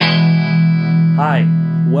Hi,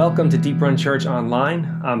 welcome to Deep Run Church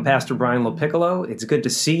Online. I'm Pastor Brian Lopiccolo. It's good to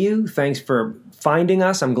see you. Thanks for finding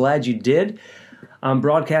us. I'm glad you did. I'm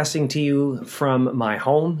broadcasting to you from my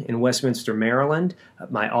home in Westminster, Maryland.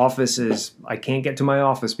 My office I can't get to my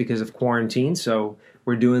office because of quarantine, so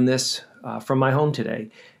we're doing this from my home today.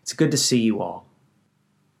 It's good to see you all.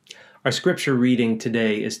 Our scripture reading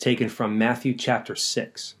today is taken from Matthew chapter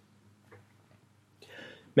 6.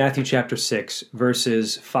 Matthew chapter 6,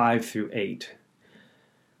 verses 5 through 8.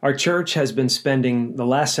 Our church has been spending the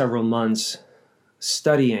last several months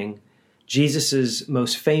studying Jesus'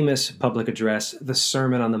 most famous public address, the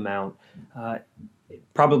Sermon on the Mount.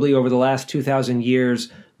 Probably over the last 2,000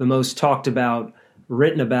 years, the most talked about,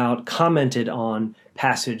 written about, commented on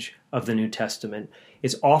passage of the New Testament.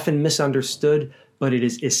 It's often misunderstood, but it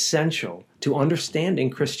is essential to understanding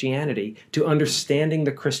Christianity, to understanding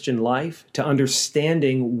the Christian life, to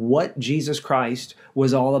understanding what Jesus Christ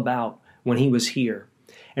was all about when he was here.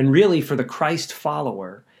 And really, for the Christ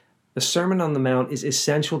follower, the Sermon on the Mount is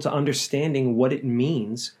essential to understanding what it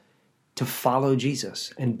means to follow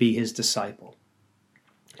Jesus and be his disciple.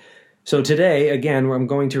 So today, again, I'm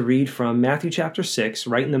going to read from Matthew chapter 6,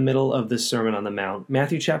 right in the middle of the Sermon on the Mount.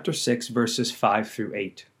 Matthew chapter 6, verses 5 through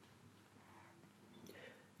 8.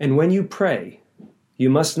 And when you pray, you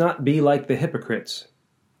must not be like the hypocrites,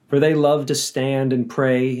 for they love to stand and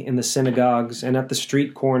pray in the synagogues and at the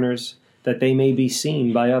street corners, that they may be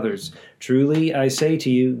seen by others. Truly, I say to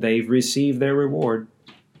you, they've received their reward.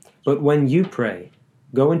 But when you pray,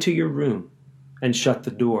 go into your room and shut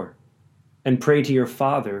the door, and pray to your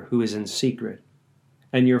Father who is in secret.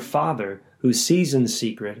 And your Father who sees in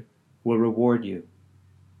secret will reward you.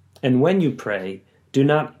 And when you pray, do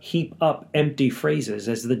not heap up empty phrases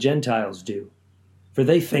as the Gentiles do, for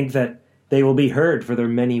they think that they will be heard for their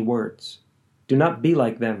many words. Do not be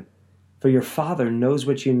like them, for your Father knows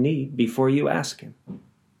what you need before you ask him.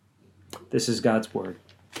 This is God's word.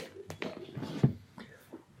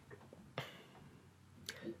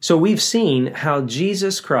 So we've seen how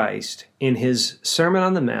Jesus Christ, in his Sermon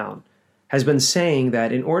on the Mount, has been saying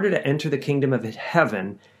that in order to enter the kingdom of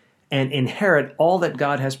heaven and inherit all that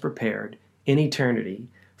God has prepared in eternity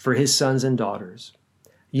for his sons and daughters,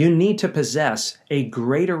 you need to possess a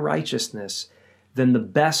greater righteousness than the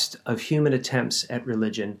best of human attempts at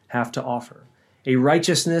religion have to offer. A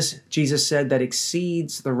righteousness, Jesus said, that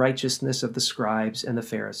exceeds the righteousness of the scribes and the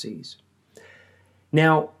Pharisees.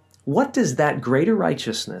 Now, what does that greater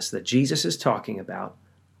righteousness that Jesus is talking about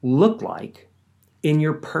look like in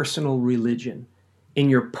your personal religion, in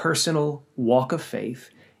your personal walk of faith,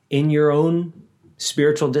 in your own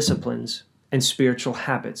spiritual disciplines and spiritual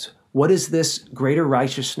habits? What does this greater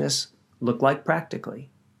righteousness look like practically?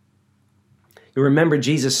 You remember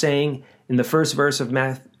Jesus saying in the first verse of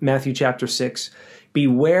Matthew chapter 6,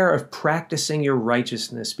 beware of practicing your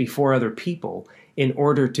righteousness before other people in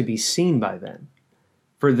order to be seen by them,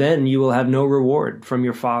 for then you will have no reward from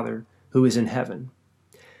your Father who is in heaven.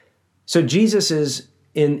 So Jesus is,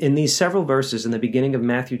 in these several verses in the beginning of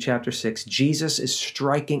Matthew chapter 6, Jesus is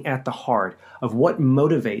striking at the heart of what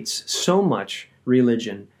motivates so much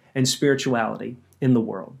religion and spirituality in the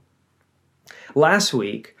world. Last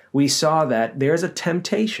week, we saw that there's a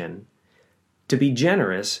temptation to be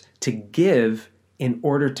generous, to give in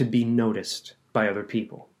order to be noticed by other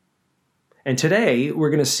people. And today, we're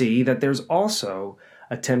going to see that there's also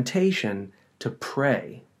a temptation to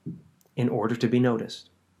pray in order to be noticed.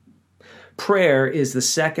 Prayer is the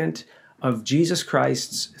second of Jesus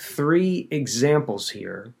Christ's three examples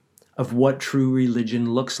here of what true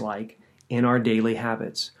religion looks like in our daily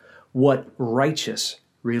habits, what righteous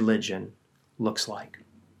religion looks like.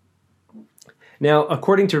 Now,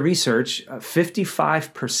 according to research,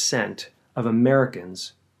 55% of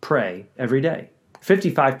Americans pray every day.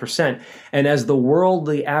 55%. And as the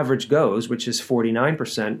worldly average goes, which is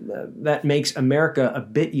 49%, that makes America a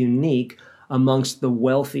bit unique amongst the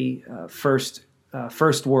wealthy first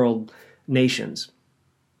world nations.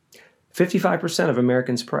 55% of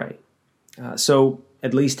Americans pray. So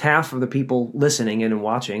at least half of the people listening in and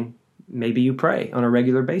watching, maybe you pray on a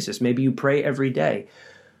regular basis. Maybe you pray every day.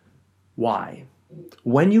 Why?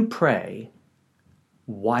 When you pray,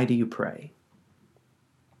 why do you pray?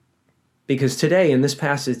 Because today in this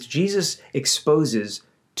passage, Jesus exposes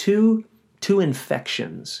two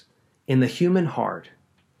infections in the human heart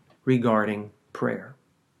regarding prayer.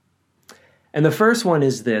 And the first one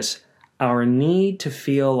is this: our need to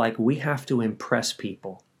feel like we have to impress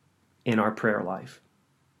people in our prayer life.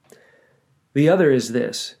 The other is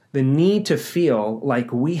this: the need to feel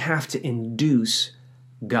like we have to induce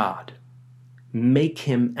God, make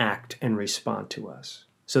him act and respond to us.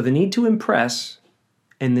 So the need to impress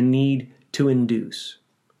and the need to induce.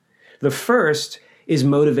 The first is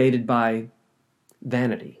motivated by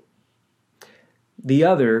vanity. The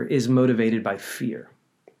other is motivated by fear.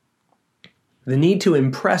 The need to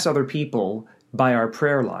impress other people by our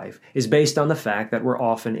prayer life is based on the fact that we're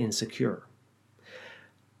often insecure.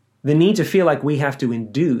 The need to feel like we have to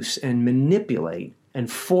induce and manipulate and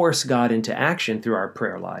force God into action through our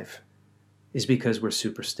prayer life is because we're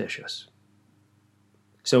superstitious.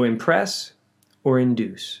 So impress or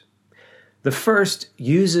induce. The first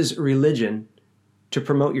uses religion to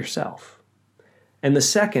promote yourself, and the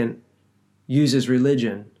second uses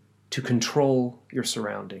religion to control your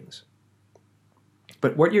surroundings.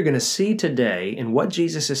 But what you're going to see today and what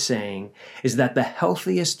Jesus is saying is that the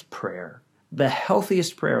healthiest prayer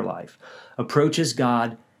life approaches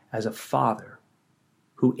God as a father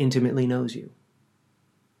who intimately knows you.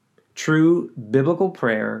 True biblical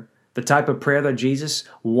prayer, the type of prayer that Jesus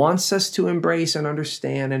wants us to embrace and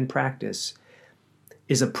understand and practice,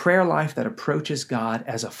 is a prayer life that approaches God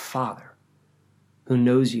as a father who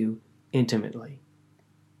knows you intimately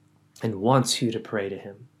and wants you to pray to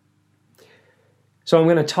him. So I'm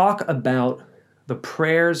going to talk about the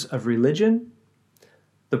prayers of religion,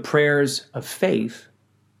 the prayers of faith,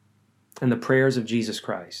 and the prayers of Jesus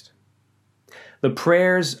Christ. The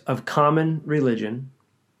prayers of common religion,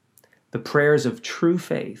 the prayers of true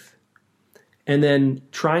faith, and then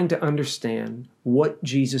trying to understand what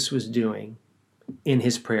Jesus was doing in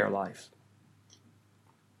his prayer life.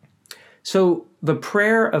 So the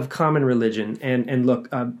prayer of common religion, and look,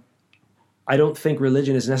 I don't think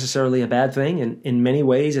religion is necessarily a bad thing, and in many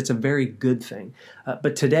ways it's a very good thing.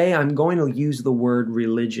 But today I'm going to use the word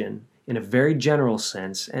religion in a very general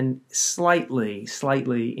sense and slightly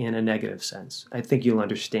in a negative sense. I think you'll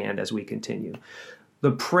understand as we continue.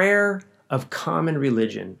 The prayer of common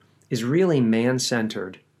religion is really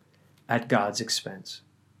man-centered at God's expense.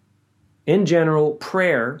 In general,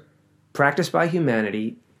 prayer practiced by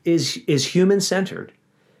humanity is human-centered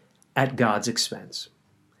at God's expense.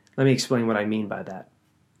 Let me explain what I mean by that.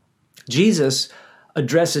 Jesus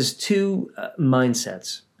addresses two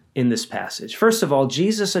mindsets in this passage. First of all,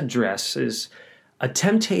 Jesus addresses a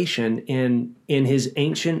temptation in his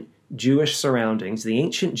ancient Jewish surroundings, the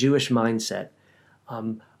ancient Jewish mindset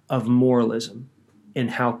of moralism in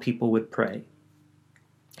how people would pray.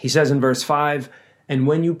 He says in verse 5, "And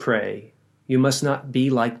when you pray, you must not be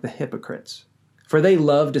like the hypocrites, for they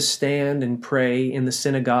love to stand and pray in the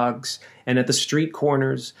synagogues and at the street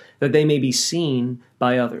corners, that they may be seen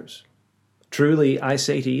by others. Truly, I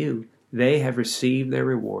say to you, they have received their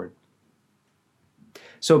reward."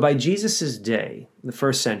 So by Jesus' day, the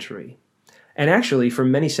first century, and actually for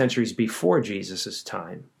many centuries before Jesus'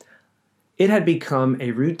 time, it had become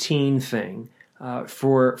a routine thing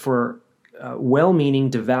for well-meaning,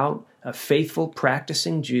 devout, faithful,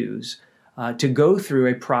 practicing Jews to go through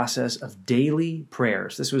a process of daily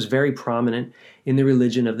prayers. This was very prominent in the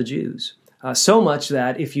religion of the Jews. So much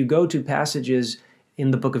that if you go to passages in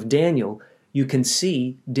the book of Daniel, you can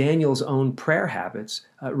see Daniel's own prayer habits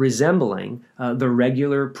resembling the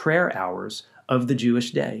regular prayer hours of the Jewish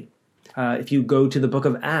day. If you go to the book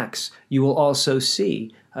of Acts, you will also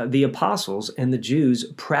see the apostles and the Jews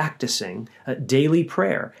practicing daily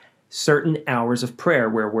prayer, certain hours of prayer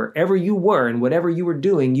where wherever you were and whatever you were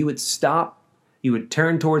doing, you would stop, you would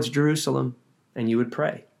turn towards Jerusalem, and you would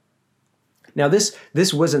pray. Now, this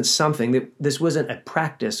wasn't this wasn't a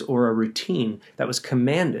practice or a routine that was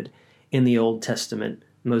commanded in the Old Testament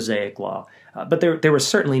Mosaic law, but there was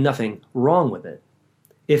certainly nothing wrong with it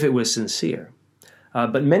if it was sincere.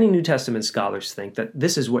 But many New Testament scholars think that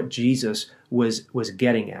this is what Jesus was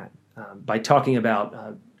getting at by talking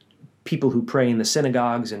about people who pray in the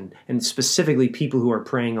synagogues and specifically people who are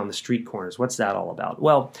praying on the street corners. What's that all about?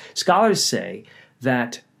 Well, scholars say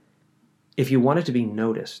that if you wanted to be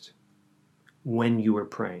noticed when you were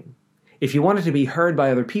praying, if you wanted to be heard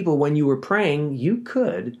by other people when you were praying, you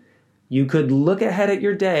could look ahead at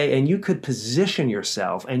your day and you could position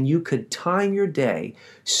yourself and you could time your day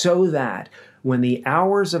so that when the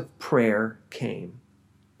hours of prayer came,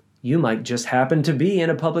 you might just happen to be in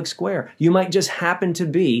a public square. You might just happen to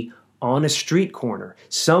be on a street corner,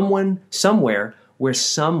 somewhere where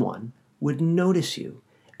someone would notice you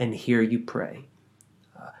and hear you pray.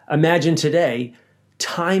 Imagine today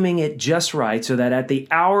timing it just right so that at the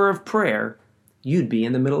hour of prayer, you'd be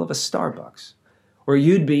in the middle of a Starbucks, or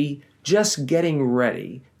you'd be just getting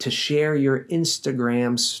ready to share your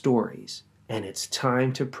Instagram stories, and it's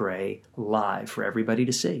time to pray live for everybody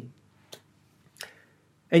to see.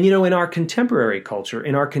 And in our contemporary culture,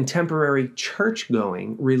 in our contemporary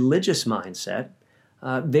church-going religious mindset,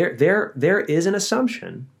 there is an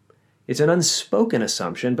assumption It's an unspoken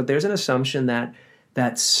assumption, but there's an assumption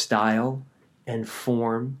that style and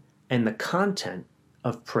form and the content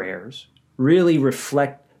of prayers really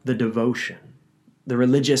reflect the devotion, the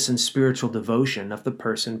religious and spiritual devotion of the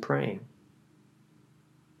person praying.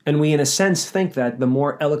 And we, in a sense, think that the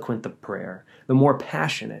more eloquent the prayer, the more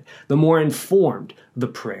passionate, the more informed the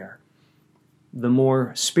prayer, the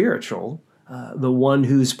more spiritual the one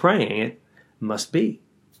who's praying it must be.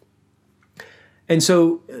 And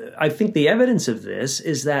so I think the evidence of this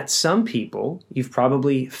is that some people, you've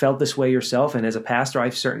probably felt this way yourself, and as a pastor,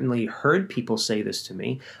 I've certainly heard people say this to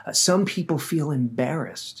me, some people feel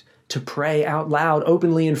embarrassed to pray out loud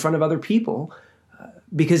openly in front of other people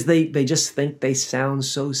because they just think they sound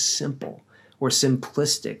so simple or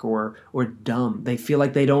simplistic or dumb. They feel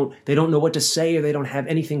like they don't know what to say, or they don't have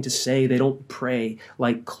anything to say. They don't pray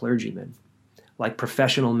like clergymen, like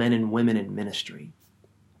professional men and women in ministry.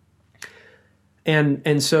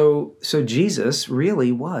 And so Jesus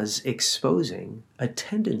really was exposing a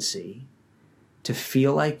tendency to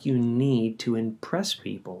feel like you need to impress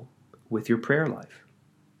people with your prayer life.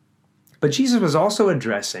 But Jesus was also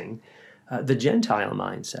addressing the Gentile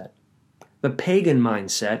mindset, the pagan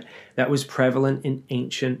mindset that was prevalent in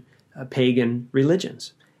ancient pagan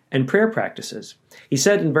religions and prayer practices. He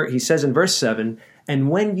says in verse 7, "And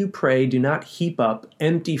when you pray, do not heap up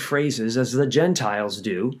empty phrases as the Gentiles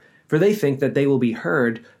do, for they think that they will be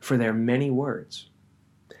heard for their many words."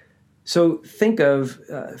 So think of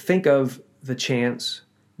the chants,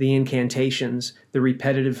 the incantations, the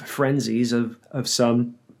repetitive frenzies of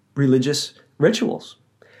some religious rituals.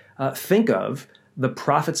 Think of the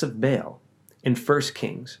prophets of Baal in 1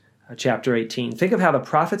 Kings chapter 18. Think of how the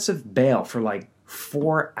prophets of Baal for like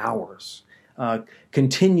 4 hours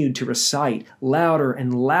continued to recite louder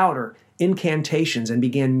and louder incantations and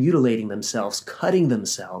began mutilating themselves, cutting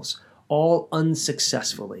themselves, all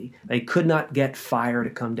unsuccessfully. They could not get fire to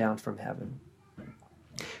come down from heaven.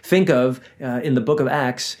 Think of, in the book of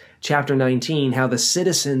Acts, chapter 19, how the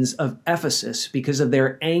citizens of Ephesus, because of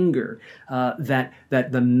their anger that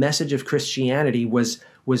the message of Christianity was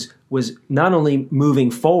not only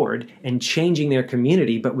moving forward and changing their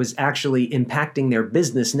community, but was actually impacting their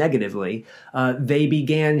business negatively, they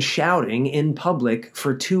began shouting in public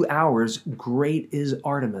for 2 hours, "Great is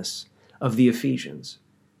Artemis of the Ephesians."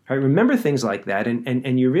 Right? Remember things like that,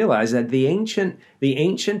 and you realize that the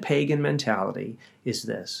ancient pagan mentality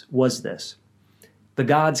was this. The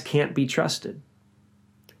gods can't be trusted,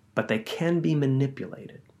 but they can be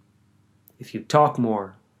manipulated if you talk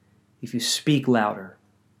more, if you speak louder,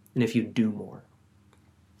 and if you do more.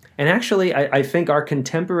 And actually, I think our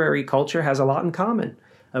contemporary culture has a lot in common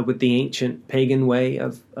with the ancient pagan way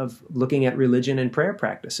of looking at religion and prayer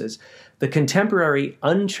practices. The contemporary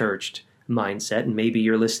unchurched mindset, and maybe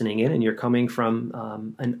you're listening in and you're coming from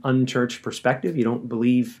an unchurched perspective. You don't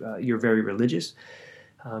believe you're very religious.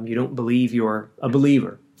 You don't believe you're a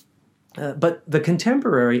believer. But the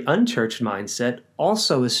contemporary unchurched mindset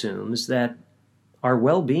also assumes that our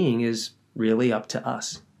well-being is really up to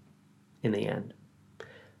us in the end.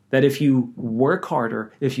 That if you work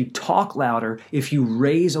harder, if you talk louder, if you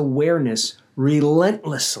raise awareness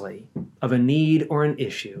relentlessly of a need or an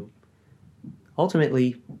issue,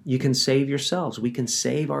 ultimately, you can save yourselves. We can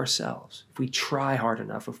save ourselves if we try hard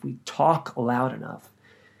enough, if we talk loud enough,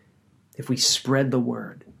 if we spread the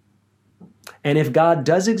word. And if God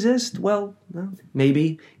does exist, well,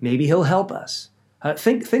 maybe He'll help us.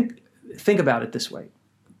 Think about it this way.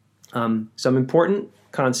 Some important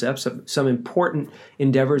concepts, some important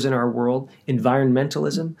endeavors in our world,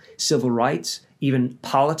 environmentalism, civil rights, even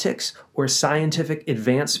politics or scientific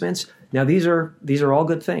advancements. Now, these are all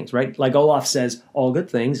good things, right? Like Olaf says, all good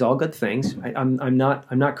things, all good things. I'm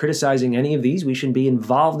not criticizing any of these. We should be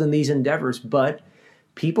involved in these endeavors, but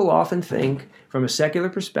people often think, from a secular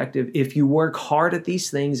perspective, if you work hard at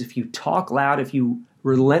these things, if you talk loud, if you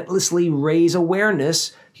relentlessly raise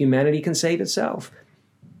awareness, humanity can save itself.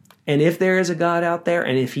 And if there is a God out there,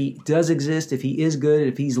 and if He does exist, if He is good,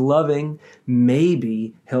 if He's loving,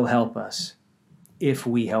 maybe He'll help us if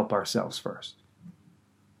we help ourselves first.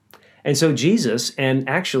 And so Jesus, and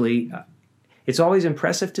actually, it's always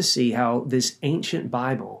impressive to see how this ancient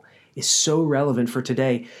Bible is so relevant for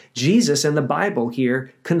today. Jesus and the Bible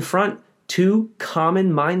here confront two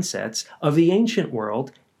common mindsets of the ancient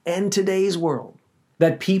world and today's world,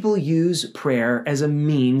 that people use prayer as a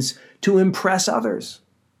means to impress others.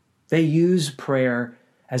 They use prayer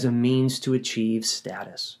as a means to achieve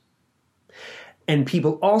status. And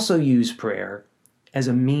people also use prayer as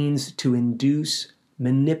a means to induce,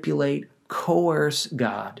 manipulate, coerce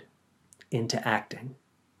God into acting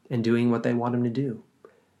and doing what they want Him to do.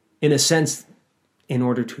 In a sense, in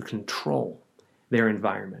order to control their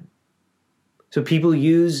environment. So people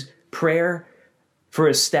use prayer for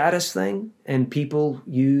a status thing, and people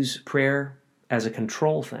use prayer as a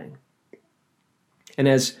control thing. And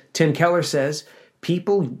as Tim Keller says,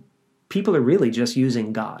 people are really just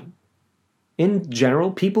using God. In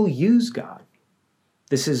general, people use God.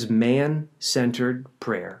 This is man-centered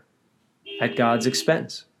prayer at God's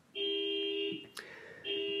expense.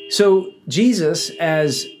 So Jesus,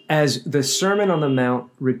 as the Sermon on the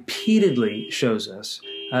Mount repeatedly shows us,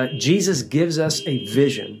 Jesus gives us a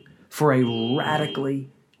vision for a radically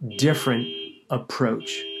different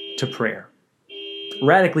approach to prayer.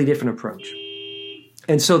 Radically different approach.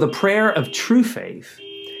 And so the prayer of true faith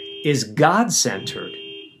is God-centered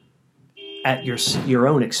at your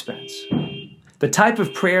own expense. The type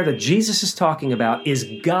of prayer that Jesus is talking about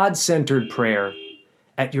is God-centered prayer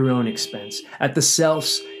at your own expense, at the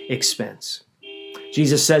self's expense.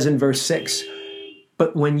 Jesus says in verse 6,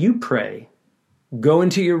 "But when you pray, go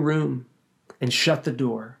into your room and shut the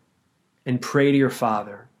door and pray to your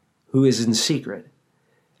Father who is in secret.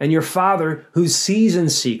 And your Father who sees in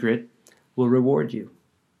secret will reward you."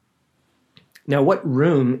 Now, what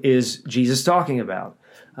room is Jesus talking about?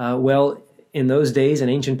 Well, in those days in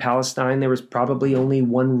ancient Palestine, there was probably only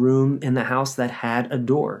one room in the house that had a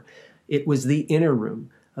door. It was the inner room.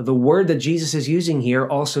 The word that Jesus is using here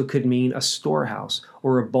also could mean a storehouse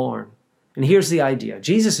or a barn. And here's the idea.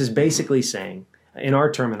 Jesus is basically saying, in our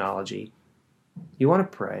terminology, you want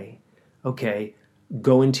to pray? Okay,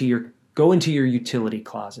 go into your utility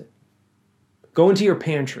closet. Go into your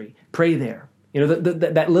pantry. Pray there. You know,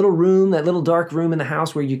 that little room, that little dark room in the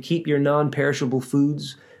house where you keep your non-perishable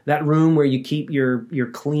foods, that room where you keep your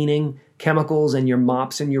cleaning chemicals and your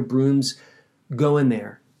mops and your brooms. Go in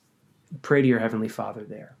there. Pray to your Heavenly Father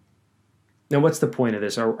there. Now, what's the point of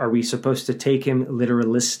this? Are we supposed to take him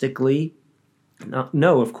literalistically?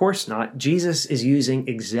 No, of course not. Jesus is using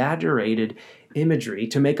exaggerated imagery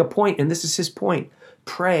to make a point, and this is his point.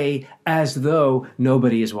 Pray as though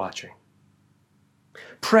nobody is watching.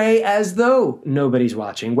 Pray as though nobody's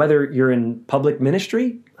watching, whether you're in public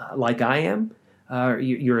ministry, like I am,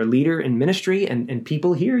 you're a leader in ministry, and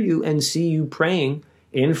people hear you and see you praying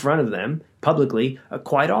in front of them publicly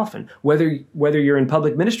quite often, whether you're in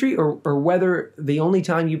public ministry or whether the only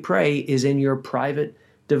time you pray is in your private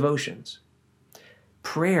devotions.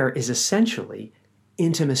 Prayer is essentially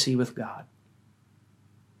intimacy with God.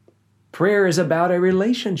 Prayer is about a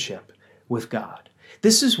relationship with God.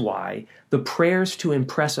 This is why the prayers to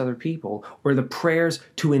impress other people or the prayers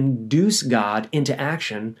to induce God into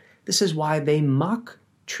action, this is why they mock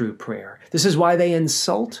true prayer. This is why they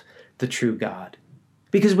insult the true God.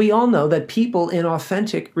 Because we all know that people in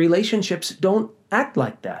authentic relationships don't act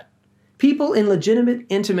like that. People in legitimate,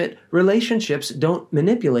 intimate relationships don't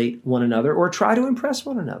manipulate one another or try to impress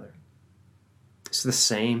one another. It's the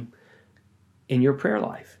same in your prayer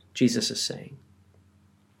life, Jesus is saying.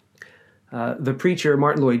 The preacher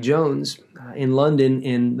Martin Lloyd-Jones in London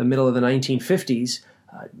in the middle of the 1950s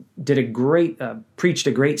preached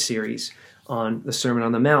a great series on the Sermon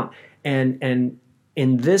on the Mount. And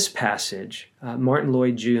in this passage, Martin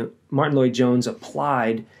Lloyd-Jones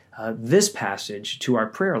applied this passage to our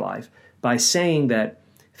prayer life by saying that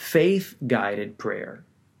faith-guided prayer,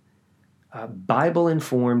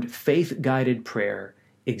 Bible-informed, faith-guided prayer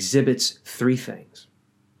exhibits three things.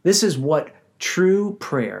 This is what true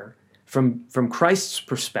prayer from Christ's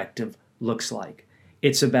perspective looks like.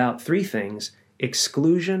 It's about three things: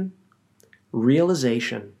 exclusion,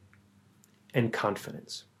 realization, and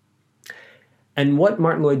confidence. And what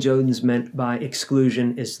Martin Lloyd-Jones meant by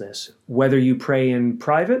exclusion is this: whether you pray in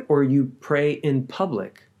private or you pray in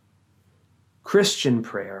public, Christian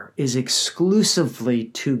prayer is exclusively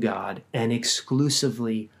to God and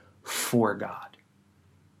exclusively for God.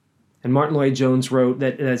 And Martin Lloyd-Jones wrote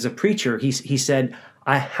that as a preacher, he said,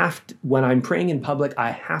 when I'm praying in public, I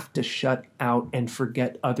have to shut out and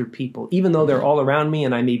forget other people. Even though they're all around me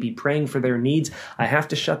and I may be praying for their needs, I have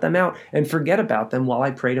to shut them out and forget about them while I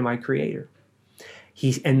pray to my Creator.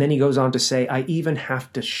 And then he goes on to say, I even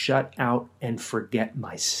have to shut out and forget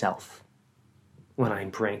myself when I'm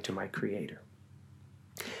praying to my Creator.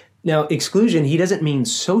 Now, exclusion, he doesn't mean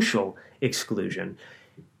social exclusion.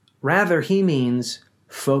 Rather, he means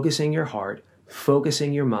focusing your heart,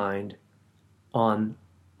 focusing your mind on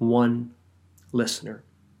one listener,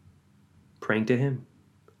 praying to him,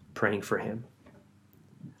 praying for him.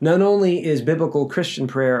 Not only is biblical Christian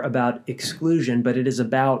prayer about exclusion, but it is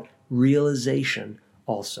about realization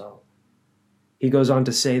also. He goes on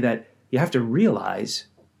to say that you have to realize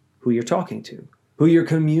who you're talking to, who you're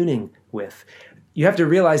communing with. You have to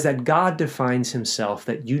realize that God defines himself,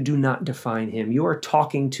 that you do not define him. You are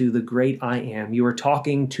talking to the great I am. You are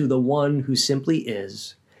talking to the one who simply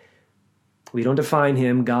is. We don't define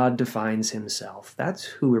him. God defines himself. That's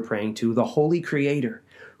who we're praying to, the holy creator,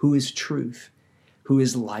 who is truth, who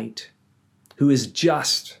is light, who is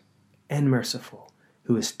just and merciful,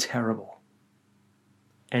 who is terrible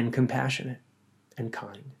and compassionate and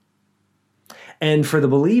kind. And for the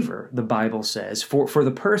believer, the Bible says, for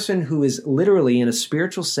the person who is literally, in a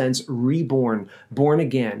spiritual sense, reborn, born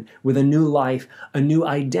again, with a new life, a new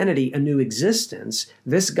identity, a new existence,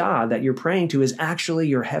 this God that you're praying to is actually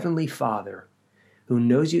your heavenly Father, who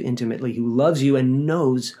knows you intimately, who loves you and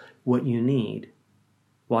knows what you need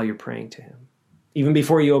while you're praying to him. Even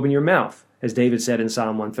before you open your mouth, as David said in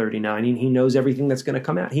Psalm 139, he knows everything that's going to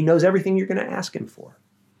come out. He knows everything you're going to ask him for,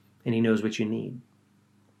 and he knows what you need.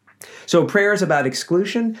 So prayer is about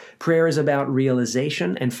exclusion, prayer is about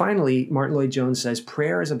realization, and finally, Martin Lloyd-Jones says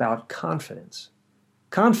prayer is about confidence.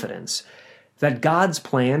 Confidence that God's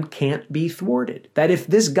plan can't be thwarted. That if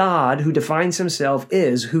this God who defines himself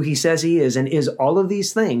is who he says he is and is all of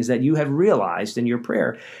these things that you have realized in your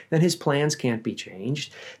prayer, then his plans can't be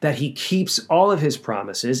changed, that he keeps all of his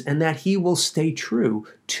promises, and that he will stay true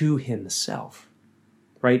to himself.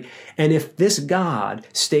 Right? And if this God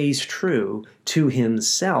stays true to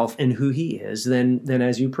himself and who he is, then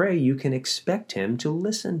as you pray, you can expect him to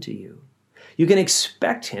listen to you. You can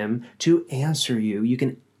expect him to answer you. You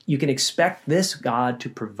can expect this God to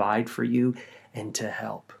provide for you and to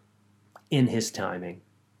help in his timing,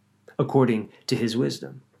 according to his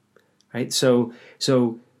wisdom. Right? So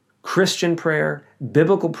Christian prayer,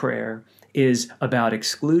 biblical prayer, is about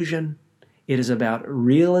exclusion. It is about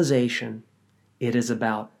realization. It is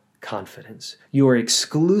about confidence. You are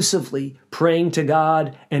exclusively praying to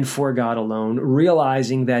God and for God alone,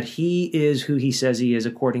 realizing that he is who he says he is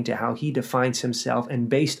according to how he defines himself, and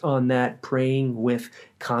based on that, praying with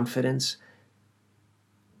confidence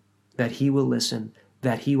that he will listen,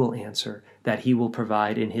 that he will answer, that he will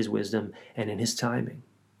provide in his wisdom and in his timing.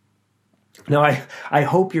 Now, I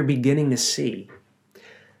hope you're beginning to see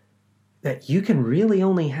that you can really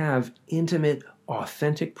only have intimate,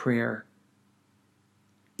 authentic prayer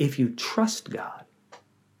if you trust God.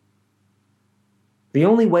 The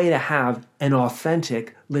only way to have an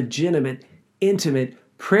authentic, legitimate, intimate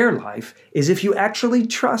prayer life is if you actually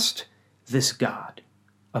trust this God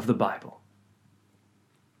of the Bible.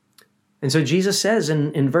 And so Jesus says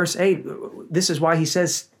in verse 8, this is why he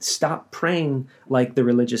says, stop praying like the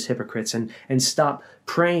religious hypocrites and stop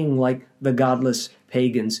praying like the godless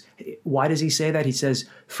pagans. Why does he say that? He says,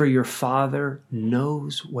 for your Father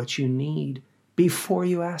knows what you need before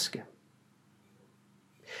you ask him.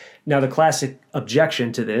 Now, the classic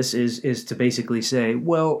objection to this is to basically say,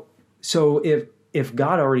 well, so if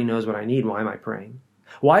God already knows what I need, why am I praying?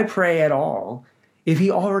 Why pray at all if he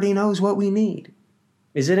already knows what we need?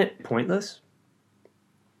 Isn't it pointless?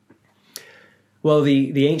 Well,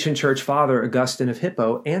 the ancient church father, Augustine of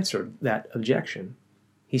Hippo, answered that objection.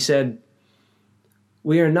 He said,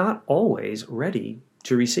 we are not always ready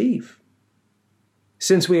to receive,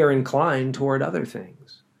 since we are inclined toward other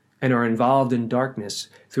things and are involved in darkness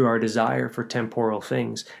through our desire for temporal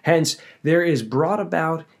things. Hence, there is brought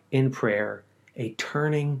about in prayer a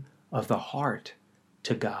turning of the heart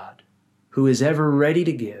to God, who is ever ready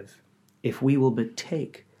to give if we will but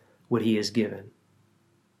take what he has given.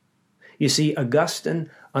 You see, Augustine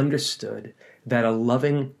understood that a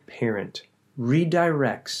loving parent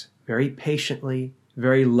redirects very patiently,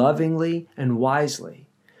 very lovingly, and wisely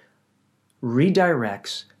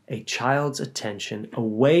redirects a child's attention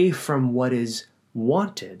away from what is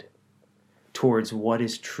wanted towards what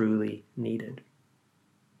is truly needed.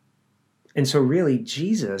 And so really,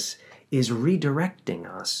 Jesus is redirecting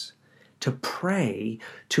us to pray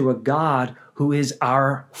to a God who is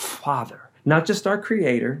our Father, not just our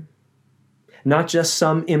Creator, not just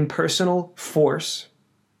some impersonal force.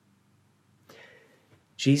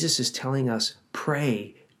 Jesus is telling us,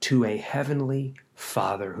 pray to a heavenly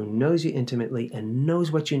Father who knows you intimately and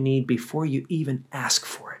knows what you need before you even ask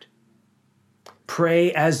for it.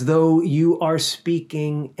 Pray as though you are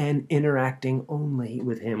speaking and interacting only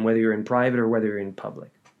with him, whether you're in private or whether you're in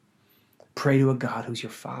public. Pray to a God who's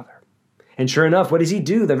your Father. And sure enough, what does he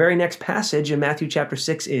do? The very next passage in Matthew chapter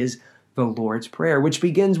 6 is the Lord's Prayer, which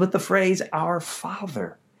begins with the phrase, Our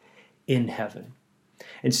Father in heaven.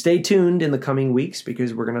 And stay tuned in the coming weeks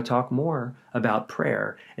because we're going to talk more about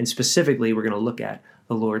prayer. And specifically, we're going to look at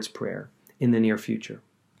the Lord's Prayer in the near future.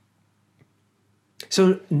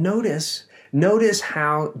 So notice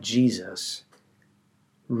how Jesus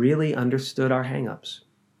really understood our hang-ups.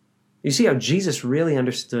 You see how Jesus really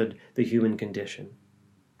understood the human condition.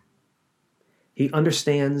 He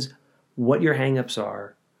understands what your hang-ups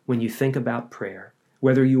are when you think about prayer,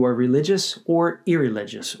 whether you are religious or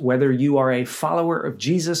irreligious, whether you are a follower of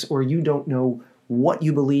Jesus or you don't know what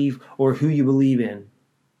you believe or who you believe in.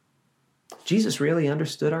 Jesus really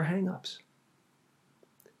understood our hang-ups.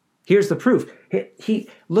 Here's the proof.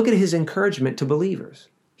 Look at his encouragement to believers.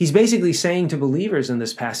 He's basically saying to believers in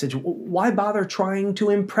this passage, why bother trying to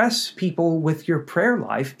impress people with your prayer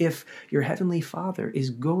life if your heavenly Father is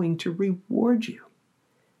going to reward you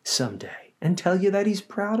someday and tell you that he's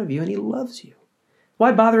proud of you and he loves you?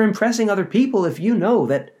 Why bother impressing other people if you know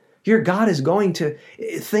that your God is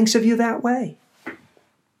thinks of you that way?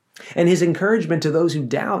 And his encouragement to those who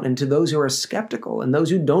doubt and to those who are skeptical and those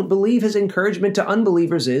who don't believe, his encouragement to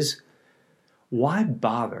unbelievers is, why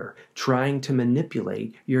bother trying to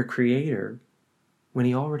manipulate your Creator when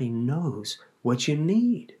he already knows what you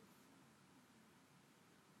need?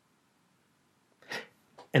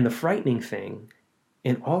 And the frightening thing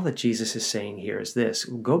in all that Jesus is saying here is this.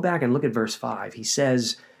 Go back and look at verse 5. He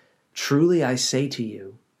says, truly I say to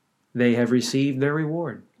you, they have received their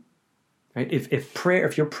reward. Right?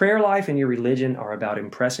 If your prayer life and your religion are about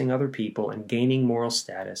impressing other people and gaining moral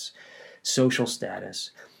status, social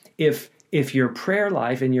status, if your prayer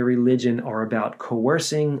life and your religion are about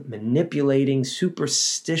coercing, manipulating,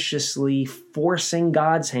 superstitiously forcing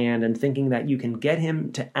God's hand and thinking that you can get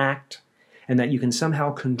him to act and that you can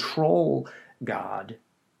somehow control God,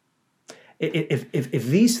 if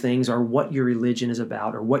these things are what your religion is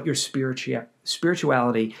about or what your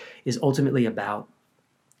spirituality is ultimately about,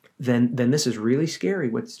 then this is really scary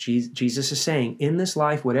what Jesus is saying. In this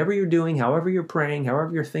life, whatever you're doing, however you're praying,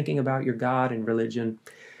 however you're thinking about your God and religion,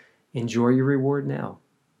 enjoy your reward now.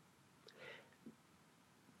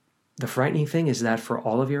 The frightening thing is that for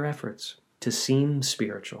all of your efforts to seem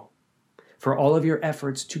spiritual, for all of your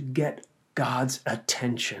efforts to get God's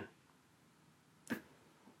attention,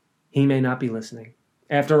 he may not be listening.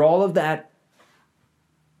 After all of that,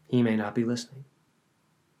 he may not be listening.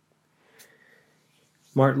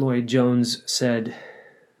 Martyn Lloyd-Jones said,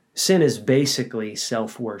 sin is basically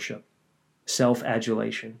self-worship,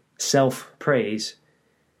 self-adulation, self-praise,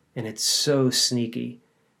 and it's so sneaky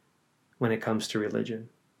when it comes to religion.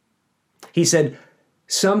 He said,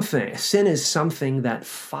 sin is something that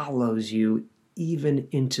follows you even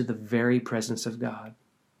into the very presence of God.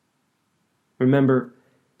 Remember,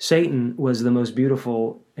 Satan was the most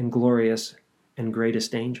beautiful and glorious and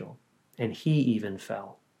greatest angel, and he even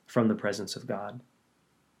fell from the presence of God.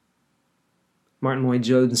 Martyn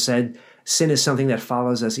Lloyd-Jones said, sin is something that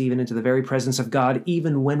follows us even into the very presence of God.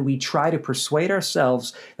 Even when we try to persuade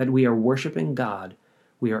ourselves that we are worshiping God,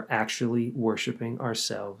 we are actually worshiping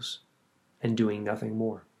ourselves and doing nothing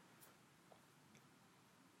more.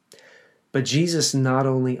 But Jesus not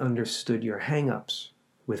only understood your hang-ups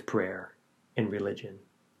with prayer and religion,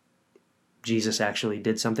 Jesus actually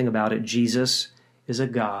did something about it. Jesus is a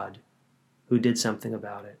God who did something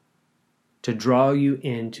about it to draw you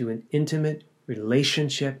into an intimate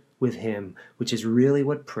relationship with him, which is really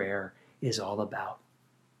what prayer is all about.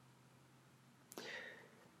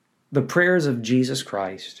 The prayers of Jesus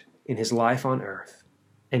Christ in his life on earth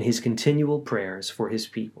and his continual prayers for his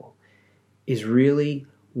people is really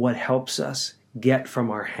what helps us get from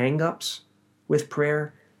our hang-ups with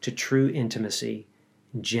prayer to true intimacy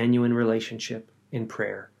and genuine relationship in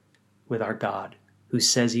prayer with our God, who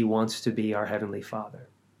says he wants to be our Heavenly Father.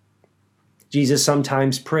 Jesus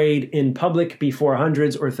sometimes prayed in public before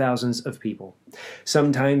hundreds or thousands of people.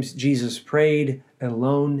 Sometimes Jesus prayed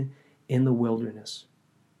alone in the wilderness.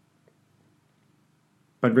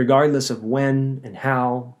 But regardless of when and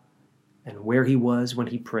how and where he was when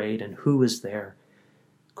he prayed and who was there,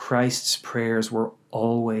 Christ's prayers were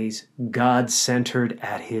always God-centered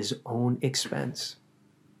at his own expense.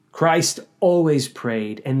 Christ always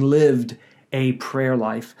prayed and lived a prayer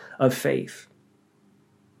life of faith.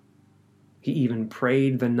 He even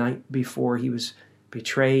prayed the night before he was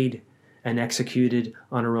betrayed and executed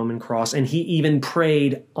on a Roman cross. And he even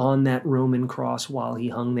prayed on that Roman cross while he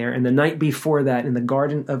hung there. And the night before that, in the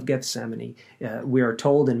Garden of Gethsemane, we are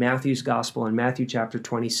told in Matthew's Gospel, in Matthew chapter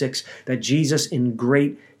 26, that Jesus, in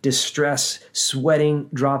great distress, sweating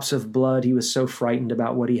drops of blood, he was so frightened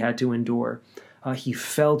about what he had to endure. He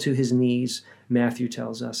fell to his knees, Matthew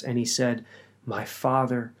tells us, and he said, "My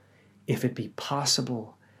Father, if it be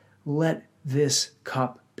possible, let this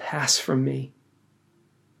cup pass from me.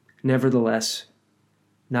 Nevertheless,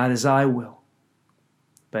 not as I will,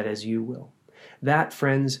 but as you will." That,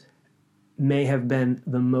 friends, may have been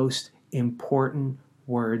the most important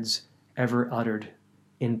words ever uttered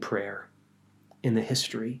in prayer in the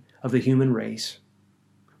history of the human race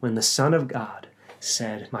when the Son of God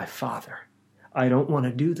said, "My Father, I don't want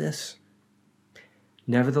to do this.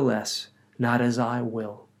 Nevertheless, not as I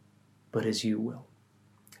will, but as you will."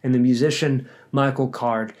 And the musician Michael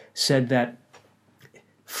Card said that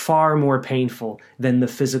far more painful than the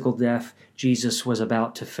physical death Jesus was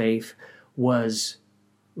about to face was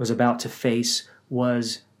the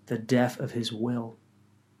death of his will.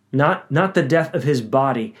 Not the death of his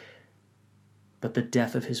body, but the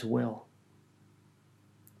death of his will.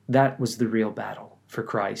 That was the real battle for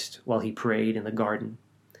Christ while he prayed in the garden.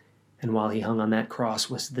 And while he hung on that cross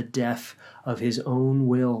was the death of his own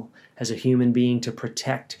will as a human being to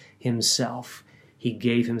protect himself. He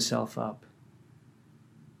gave himself up.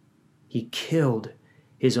 He killed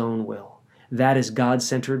his own will. That is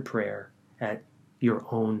God-centered prayer at your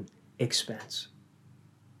own expense.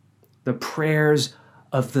 The prayers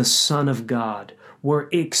of the Son of God were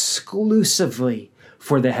exclusively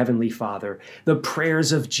for the Heavenly Father. The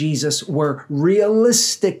prayers of Jesus were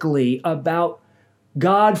realistically about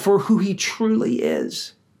God for who he truly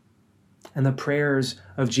is. And the prayers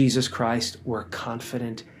of Jesus Christ were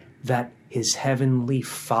confident that his Heavenly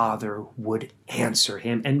Father would answer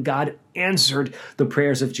him. And God answered the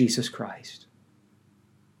prayers of Jesus Christ.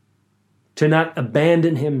 To not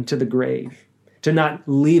abandon him to the grave, to not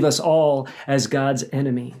leave us all as God's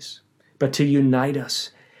enemies, but to unite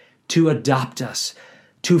us, to adopt us,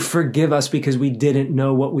 to forgive us because we didn't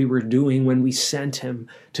know what we were doing when we sent him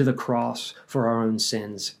to the cross for our own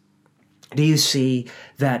sins. Do you see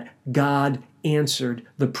that God answered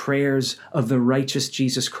the prayers of the righteous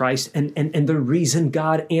Jesus Christ? And the reason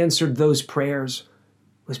God answered those prayers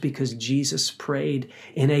was because Jesus prayed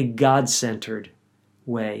in a God-centered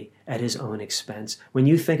way at his own expense. When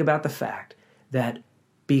you think about the fact that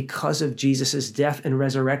because of Jesus' death and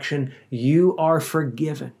resurrection, you are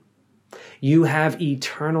forgiven. You have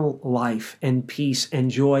eternal life and peace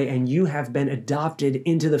and joy, and you have been adopted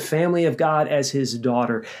into the family of God as his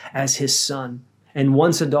daughter, as his son. And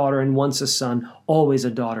once a daughter and once a son, always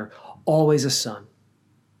a daughter, always a son.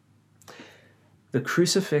 The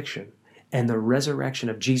crucifixion and the resurrection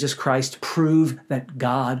of Jesus Christ prove that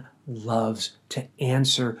God loves to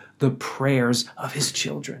answer the prayers of his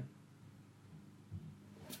children.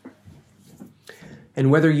 And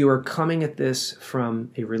whether you are coming at this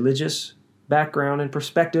from a religious background and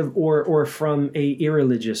perspective or from a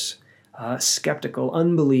irreligious, skeptical,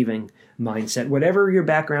 unbelieving mindset, whatever your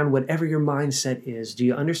background, whatever your mindset is, do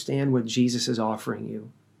you understand what Jesus is offering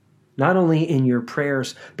you? Not only in your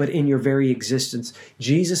prayers, but in your very existence.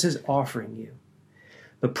 Jesus is offering you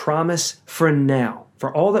the promise for now,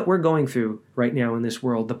 for all that we're going through right now in this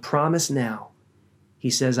world, the promise now. He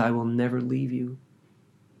says, "I will never leave you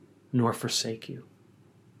nor forsake you."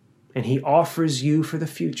 And he offers you for the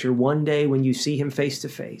future, one day when you see him face to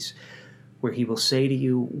face, where he will say to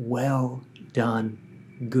you, "Well done,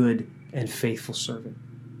 good and faithful servant."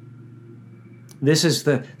 This is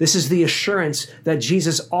the assurance that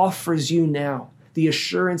Jesus offers you now, the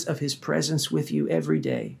assurance of his presence with you every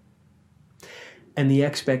day, and the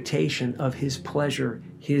expectation of his pleasure,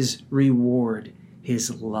 his reward,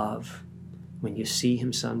 his love when you see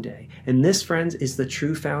him someday. And this, friends, is the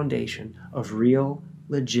true foundation of real,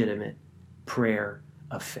 legitimate prayer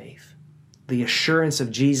of faith. The assurance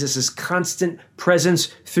of Jesus' constant presence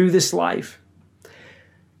through this life,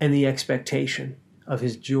 and the expectation of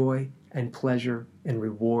his joy and pleasure and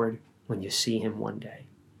reward when you see him one day.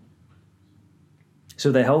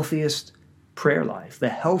 So the healthiest prayer life, the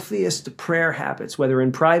healthiest prayer habits, whether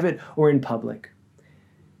in private or in public,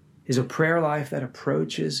 is a prayer life that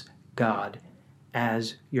approaches God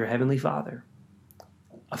as your Heavenly Father,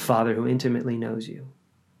 a Father who intimately knows you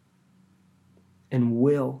and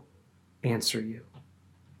will answer you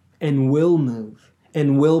and will move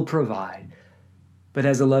and will provide, but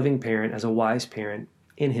as a loving parent, as a wise parent,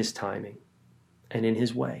 in his timing and in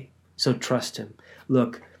his way. So trust him.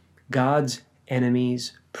 Look, God's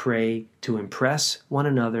enemies pray to impress one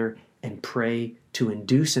another and pray to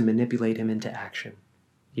induce and manipulate him into action.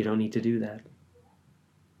 You don't need to do that.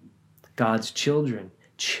 God's children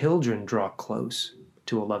draw close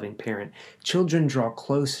to a loving parent. Children draw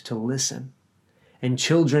close to listen. And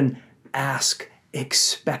children ask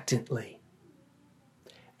expectantly.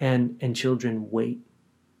 And children wait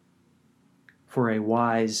for a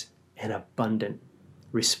wise and abundant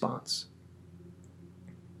response.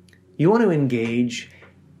 You want to engage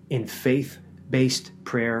in faith-based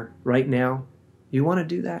prayer right now? You want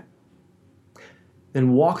to do that?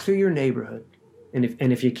 Then walk through your neighborhood. And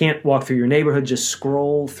if you can't walk through your neighborhood, just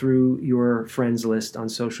scroll through your friends list on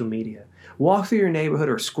social media. Walk through your neighborhood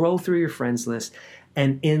or scroll through your friends list,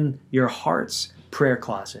 and in your heart's prayer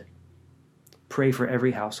closet, pray for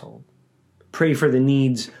every household. Pray for the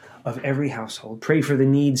needs of every household. Pray for the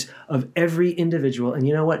needs of every individual. And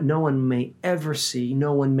you know what? No one may ever see,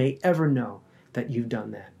 no one may ever know that you've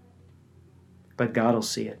done that. But God will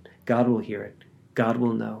see it. God will hear it. God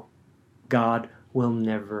will know. God will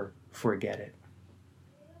never forget it.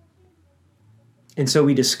 And so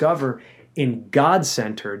we discover in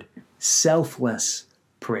God-centered, selfless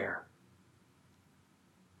prayer.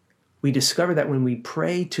 We discover that when we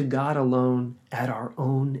pray to God alone at our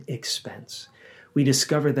own expense, we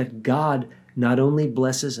discover that God not only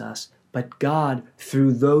blesses us, but God,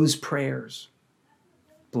 through those prayers,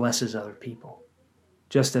 blesses other people.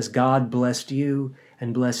 Just as God blessed you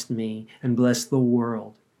and blessed me and blessed the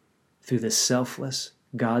world through the selfless,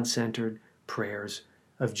 God-centered prayers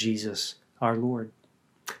of Jesus our Lord.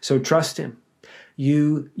 So trust Him.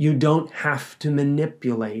 You don't have to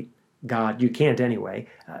manipulate God. You can't anyway,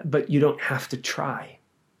 but you don't have to try.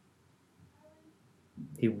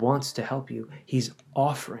 He wants to help you. He's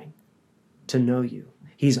offering to know you.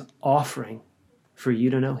 He's offering for you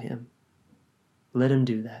to know Him. Let Him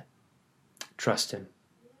do that. Trust Him.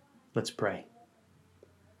 Let's pray.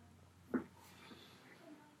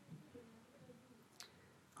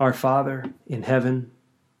 Our Father in heaven,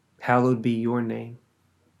 hallowed be your name.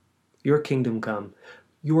 Your kingdom come.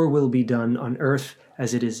 Your will be done on earth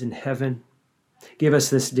as it is in heaven. Give us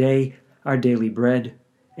this day our daily bread,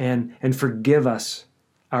 and forgive us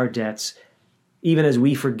our debts, even as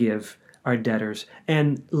we forgive our debtors.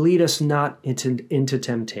 And lead us not into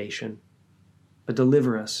temptation, but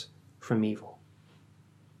deliver us from evil.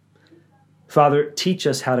 Father, teach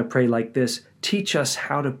us how to pray like this. Teach us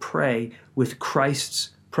how to pray with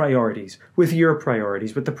Christ's priorities, with your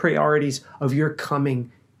priorities, with the priorities of your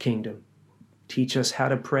coming kingdom. Teach us how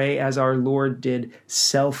to pray as our Lord did,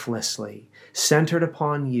 selflessly, centered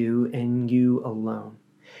upon you and you alone.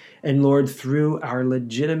 And Lord, through our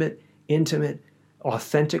legitimate, intimate,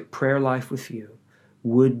 authentic prayer life with you,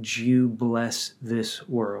 would you bless this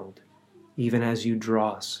world, even as you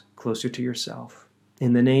draw us closer to yourself.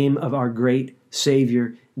 In the name of our great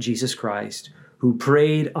Savior, Jesus Christ, who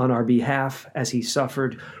prayed on our behalf as He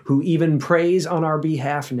suffered, who even prays on our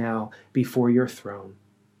behalf now before your throne,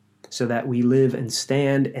 so that we live and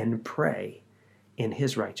stand and pray in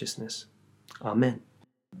His righteousness. Amen.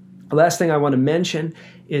 The last thing I want to mention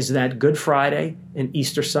is that Good Friday and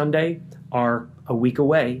Easter Sunday are a week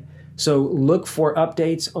away. So look for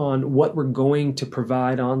updates on what we're going to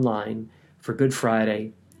provide online for Good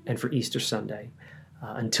Friday and for Easter Sunday.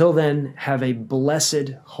 Until then, have a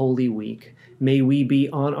blessed Holy Week. May we be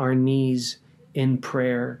on our knees in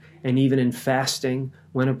prayer and even in fasting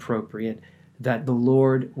when appropriate, that the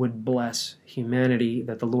Lord would bless humanity,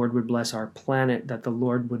 that the Lord would bless our planet, that the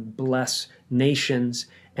Lord would bless nations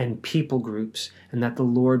and people groups, and that the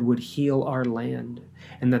Lord would heal our land,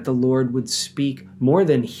 and that the Lord would speak more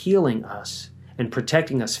than healing us and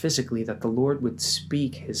protecting us physically, that the Lord would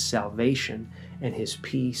speak His salvation and His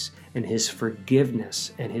peace and His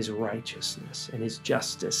forgiveness and His righteousness and His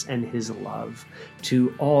justice and His love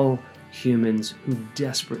to all humans who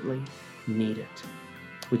desperately need it.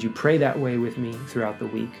 Would you pray that way with me throughout the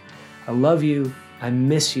week? I love you. I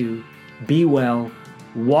miss you. Be well.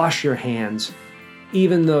 Wash your hands.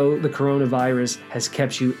 Even though the coronavirus has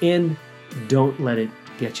kept you in, don't let it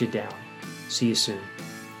get you down. See you soon.